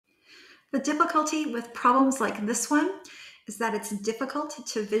The difficulty with problems like this one is that it's difficult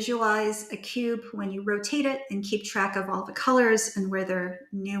to visualize a cube when you rotate it and keep track of all the colors and where their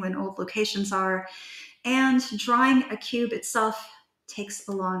new and old locations are. And drawing a cube itself takes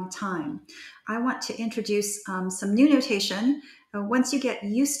a long time. I want to introduce some new notation. Once you get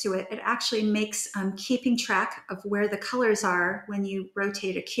used to it, it actually makes keeping track of where the colors are when you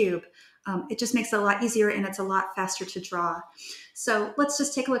rotate a cube. It just makes it a lot easier and it's a lot faster to draw. So let's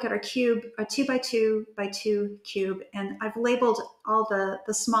just take a look at our cube, a 2 by 2 by 2 cube, and I've labeled all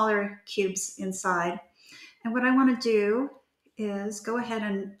the smaller cubes inside. And what I want to do is go ahead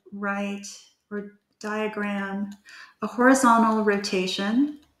and write or diagram a horizontal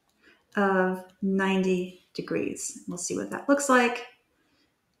rotation of 90 degrees. We'll see what that looks like.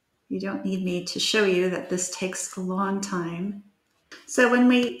 You don't need me to show you that this takes a long time. So when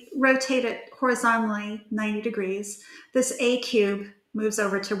we rotate it horizontally 90 degrees, this A cube moves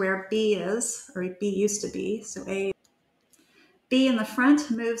over to where B is, or B used to be. So B in the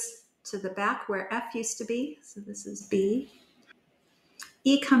front moves to the back where F used to be. So this is B.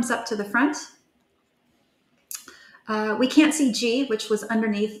 E comes up to the front. We can't see G, which was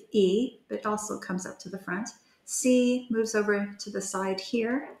underneath E, but also comes up to the front. C moves over to the side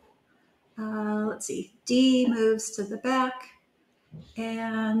here. Let's see, D moves to the back,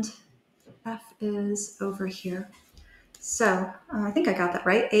 and F is over here. So I think I got that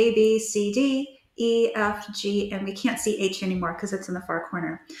right. A, B, C, D, E, F, G, and we can't see H anymore because it's in the far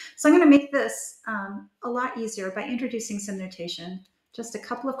corner. So I'm going to make this a lot easier by introducing some notation. Just a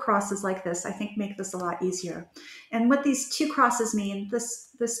couple of crosses like this, I think, make this a lot easier. And what these two crosses mean,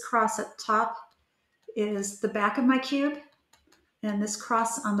 this cross at top is the back of my cube, and this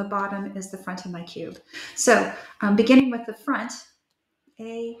cross on the bottom is the front of my cube. So beginning with the front,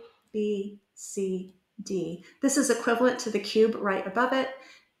 A, B, C, D. This is equivalent to the cube right above it,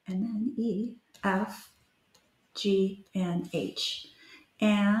 and then E, F, G, and H.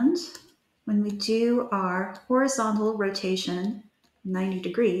 And when we do our horizontal rotation, 90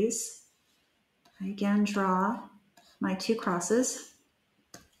 degrees, I again draw my two crosses.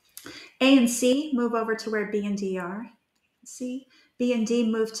 A and C move over to where B and D are. See, B and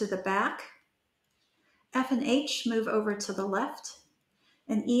D move to the back. F and H move over to the left.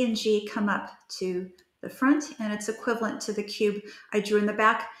 And E and G come up to the front, and it's equivalent to the cube I drew in the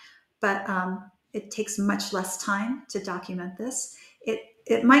back, but it takes much less time to document this.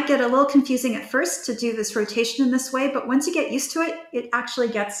 It might get a little confusing at first to do this rotation in this way, but once you get used to it, it actually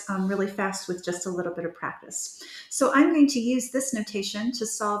gets really fast with just a little bit of practice. So I'm going to use this notation to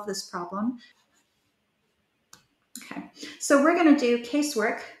solve this problem. Okay, so we're going to do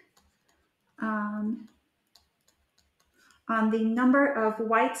casework on the number of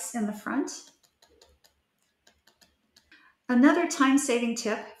whites in the front. Another time-saving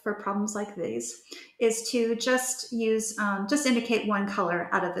tip for problems like these is to just use, just indicate one color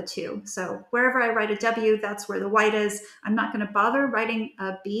out of the two. So wherever I write a W, that's where the white is. I'm not going to bother writing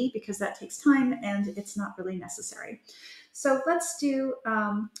a B because that takes time and it's not really necessary. So let's do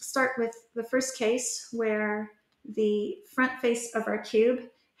start with the first case where the front face of our cube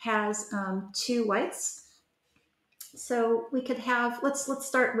has two whites. So we could have, let's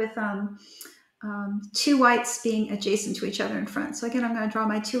start with two whites being adjacent to each other in front. So again, I'm going to draw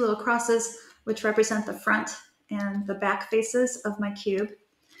my two little crosses, which represent the front and the back faces of my cube.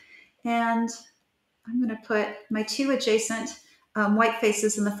 And I'm going to put my two adjacent white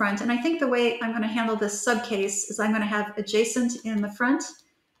faces in the front. And I think the way I'm going to handle this subcase is I'm going to have adjacent in the front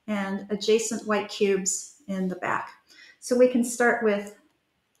and adjacent white cubes in the back. So we can start with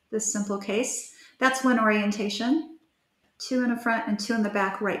this simple case. That's one orientation. Two in the front and two in the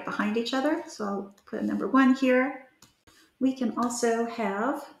back right behind each other. So I'll put number one here. We can also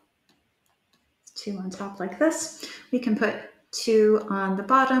have two on top like this. We can put two on the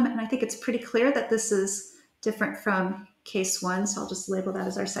bottom, and I think it's pretty clear that this is different from case one, so I'll just label that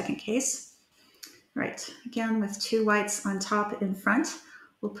as our second case. Right, again with two whites on top in front,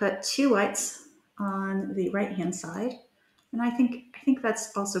 we'll put two whites on the right-hand side. And I think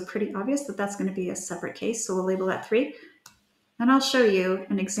that's also pretty obvious that that's going to be a separate case, so we'll label that 3. And I'll show you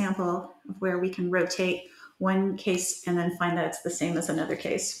an example of where we can rotate one case and then find that it's the same as another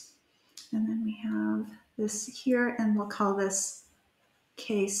case. And then we have this here, and we'll call this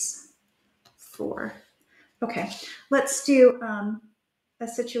case 4. Okay, let's do a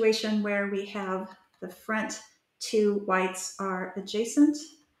situation where we have the front two whites are adjacent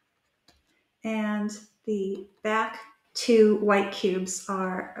and the back two white cubes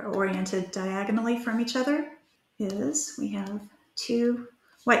are oriented diagonally from each other. We have two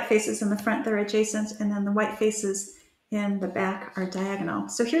white faces in the front that are adjacent, and then the white faces in the back are diagonal.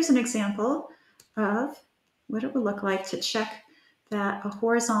 So here's an example of what it would look like to check that a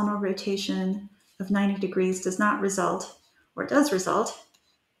horizontal rotation of 90 degrees does not result, or does result,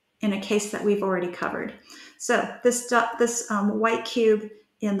 in a case that we've already covered. So this white cube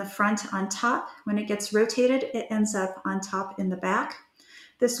in the front on top, when it gets rotated, it ends up on top in the back.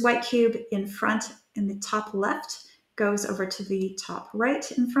 This white cube in front in the top left goes over to the top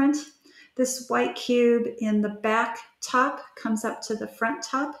right in front. This white cube in the back top comes up to the front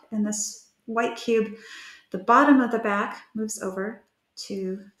top, and this white cube, the bottom of the back, moves over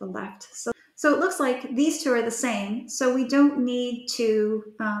to the left. So it looks like these two are the same, so we don't need to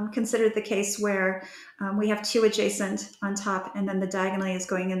consider the case where we have two adjacent on top and then the diagonally is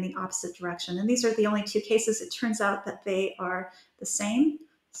going in the opposite direction. And these are the only two cases. It turns out that they are the same.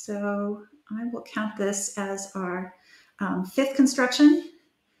 So I will count this as our fifth construction,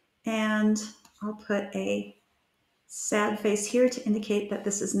 and I'll put a sad face here to indicate that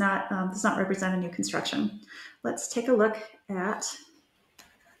this is not does not represent a new construction. Let's take a look at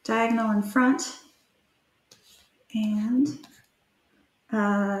diagonal in front and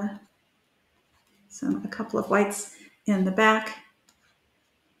a couple of whites in the back.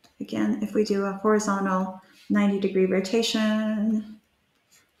 Again, if we do a horizontal 90-degree rotation,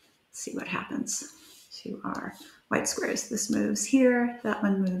 see what happens to our white squares. This moves here, that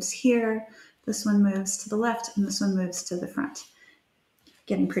one moves here, this one moves to the left, and this one moves to the front.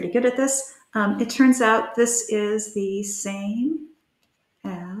 Getting pretty good at this. It turns out this is the same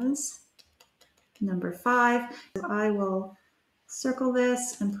as number 5. So I will circle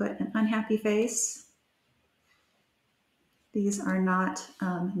this and put an unhappy face. These are not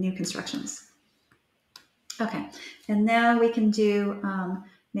new constructions. Okay, and now we can do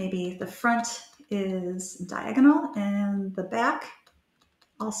maybe the front is diagonal and the back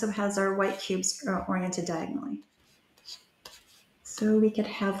also has our white cubes oriented diagonally. So we could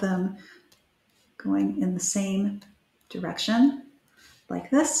have them going in the same direction like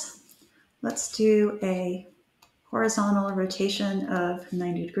this. Let's do a horizontal rotation of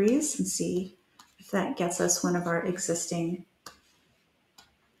 90 degrees and see if that gets us one of our existing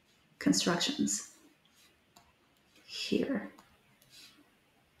constructions here.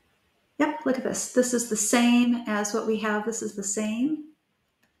 Yep, look at this. This is the same as what we have. This is the same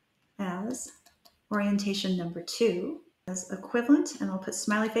as orientation number 2 as equivalent, and I'll put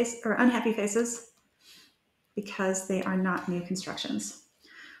smiley face or unhappy faces because they are not new constructions.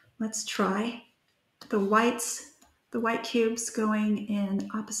 Let's try the white cubes going in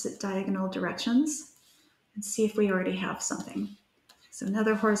opposite diagonal directions and see if we already have something. So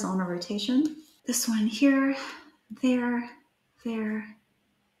another horizontal rotation. This one here, there,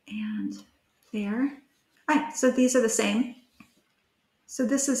 and there. All right, so these are the same. So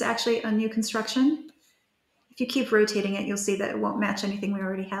this is actually a new construction. If you keep rotating it, you'll see that it won't match anything we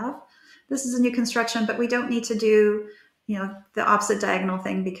already have. This is a new construction, but we don't need to do, the opposite diagonal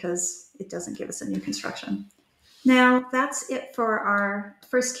thing because it doesn't give us a new construction. Now that's it for our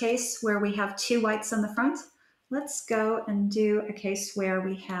first case where we have 2 whites on the front. Let's go and do a case where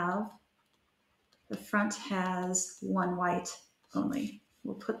we have the front has 1 white only.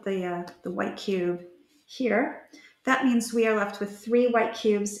 We'll put the white cube here. That means we are left with 3 white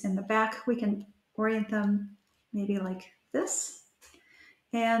cubes in the back. We can orient them maybe like this.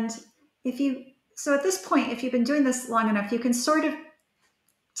 And so at this point, if you've been doing this long enough, you can sort of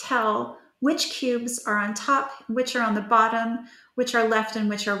tell which cubes are on top, which are on the bottom, which are left and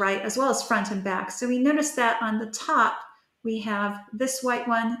which are right, as well as front and back. So we notice that on the top, we have this white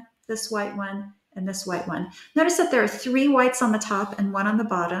one, and this white one. Notice that there are 3 whites on the top and 1 on the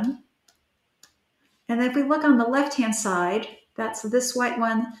bottom. And if we look on the left-hand side, that's this white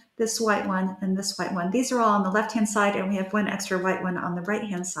one, and this white one. These are all on the left-hand side, and we have 1 extra white one on the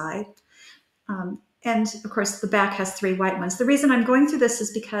right-hand side. And of course, the back has 3 white ones. The reason I'm going through this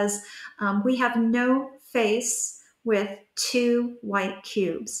is because we have no face with 2 white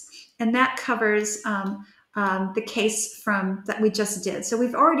cubes. And that covers the case that we just did. So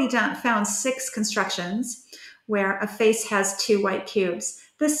we've already found 6 constructions where a face has 2 white cubes.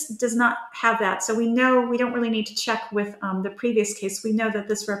 This does not have that. So we know we don't really need to check with the previous case. We know that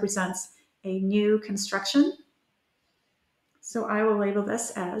this represents a new construction. So I will label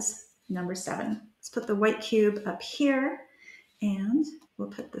this as number 7. Let's put the white cube up here, and we'll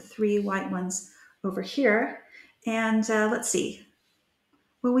put the 3 white ones over here. And let's see.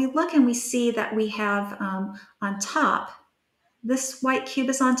 When we look and we see that we have on top, this white cube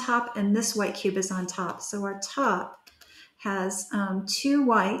is on top and this white cube is on top. So our top has 2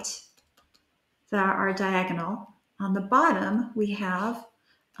 white that are diagonal. On the bottom, we have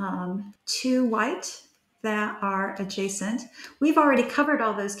 2 white that are adjacent. We've already covered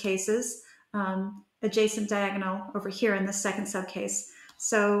all those cases, adjacent diagonal over here in the second subcase.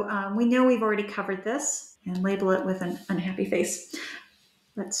 So we know we've already covered this, and label it with an unhappy face.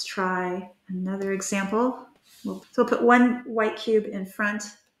 Let's try another example. So we'll put one white cube in front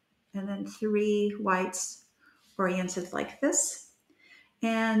and then 3 whites oriented like this.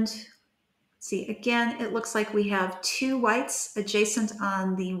 And see, again, it looks like we have 2 whites adjacent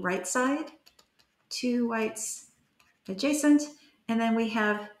on the right side, 2 whites adjacent, and then we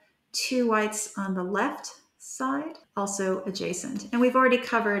have 2 whites on the left side, also adjacent. And we've already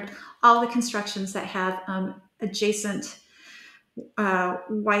covered all the constructions that have adjacent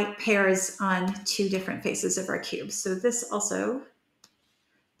white pairs on 2 different faces of our cube. So this also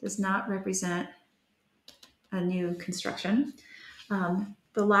does not represent a new construction.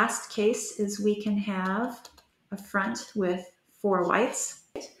 The last case is we can have a front with 4 whites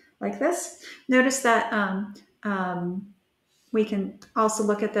like this. Notice that we can also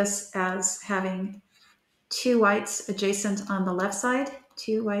look at this as having 2 whites adjacent on the left side,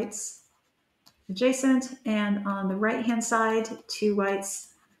 2 whites adjacent, and on the right hand side, 2 whites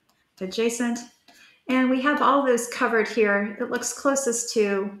adjacent. And we have all those covered here. It looks closest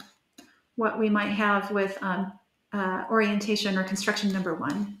to what we might have with orientation or construction number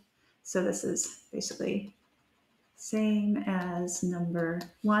 1. So this is basically same as number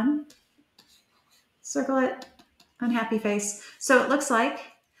 1. Circle it, unhappy face. So it looks like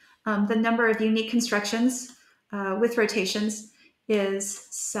the number of unique constructions with rotations is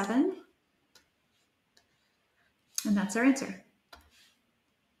 7. And that's our answer.